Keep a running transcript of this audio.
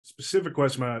specific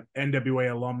question about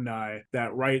NWA alumni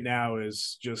that right now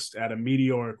is just at a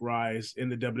meteoric rise in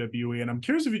the WWE. And I'm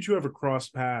curious if you two ever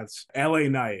crossed paths. LA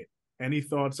Knight. Any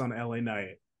thoughts on LA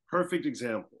Knight? Perfect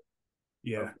example.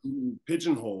 Yeah.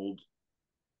 Pigeonholed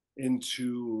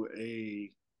into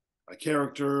a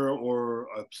character or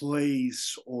a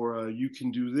place or you can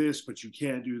do this but you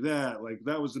can't do that. Like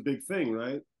that was the big thing,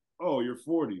 right? Oh, you're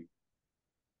 40.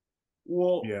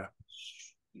 Well, yeah,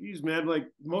 geez, man, like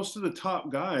most of the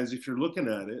top guys, if you're looking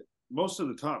at it, most of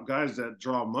the top guys that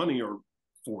draw money are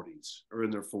 40s or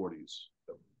in their 40s.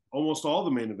 Almost all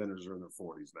the main eventers are in their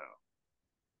 40s now.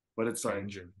 But it's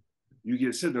like you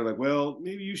get sitting there like, well,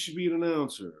 maybe you should be an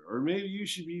announcer or maybe you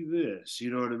should be this,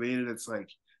 you know what I mean? And it's like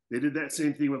they did that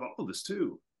same thing with all of this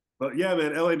too. But yeah,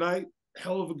 man, LA Knight,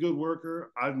 hell of a good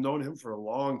worker. I've known him for a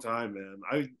long time, man.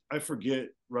 I forget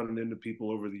running into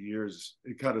people over the years.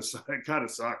 It kind of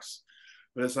sucks.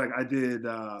 But it's like I did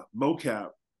mocap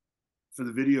for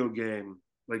the video game,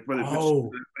 like when it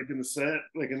like in the set,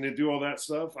 like and they do all that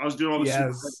stuff. I was doing all the I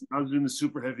was doing the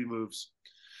super heavy moves.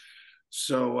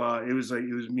 So it was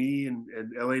me and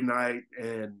LA Knight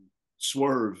and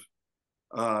Swerve.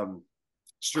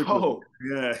 Strickland. Oh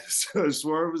yeah, so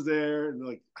Swerve was there, and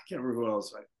like I can't remember who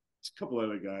else. A couple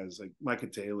other guys like Micah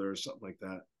Taylor or something like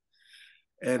that.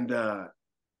 And it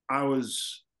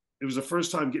was the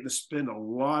first time getting to spend a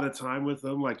lot of time with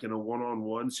them, like in a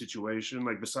one-on-one situation,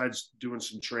 like besides doing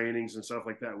some trainings and stuff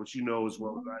like that, which you know as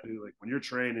well as I do. Like when you're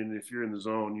training, if you're in the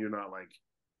zone, you're not like,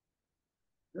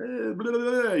 blah, blah,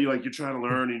 blah. You're trying to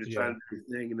learn and you're trying to do your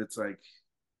thing. And it's like,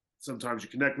 sometimes you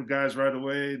connect with guys right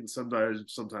away and sometimes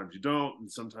you don't.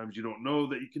 And sometimes you don't know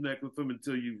that you connect with them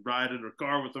until you ride in a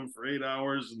car with them for 8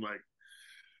 hours. And like,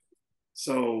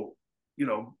 so, you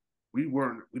know, we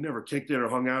never kicked it or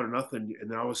hung out or nothing.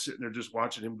 And I was sitting there just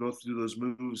watching him go through those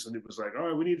moves. And it was like, all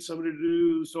right, we need somebody to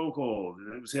do Stone Cold.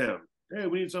 And it was him. Hey,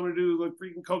 we need somebody to do like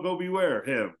freaking Go Beware.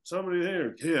 Him. Somebody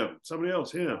there. Him. Somebody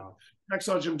else. Him. Wow. Next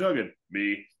saw Jim Duggan.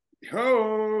 Me.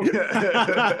 Oh,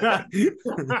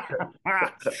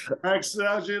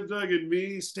 Axel Jim Duggan,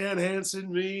 me, Stan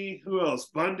Hansen, me, who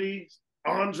else? Bundy,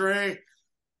 Andre,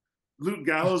 Luke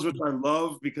Gallows, which I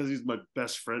love because he's my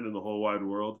best friend in the whole wide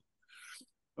world.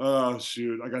 Oh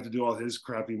shoot, I got to do all his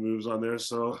crappy moves on there.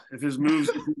 So if his moves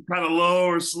kind of low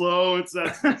or slow, it's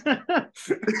that.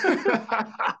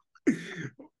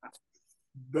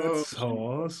 That's so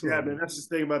awesome. Yeah, man, that's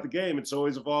the thing about the game. It's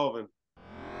always evolving.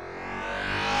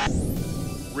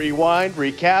 Rewind,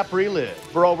 recap, relive.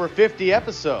 For over 50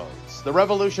 episodes, the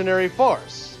revolutionary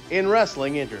force in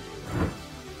wrestling interviews.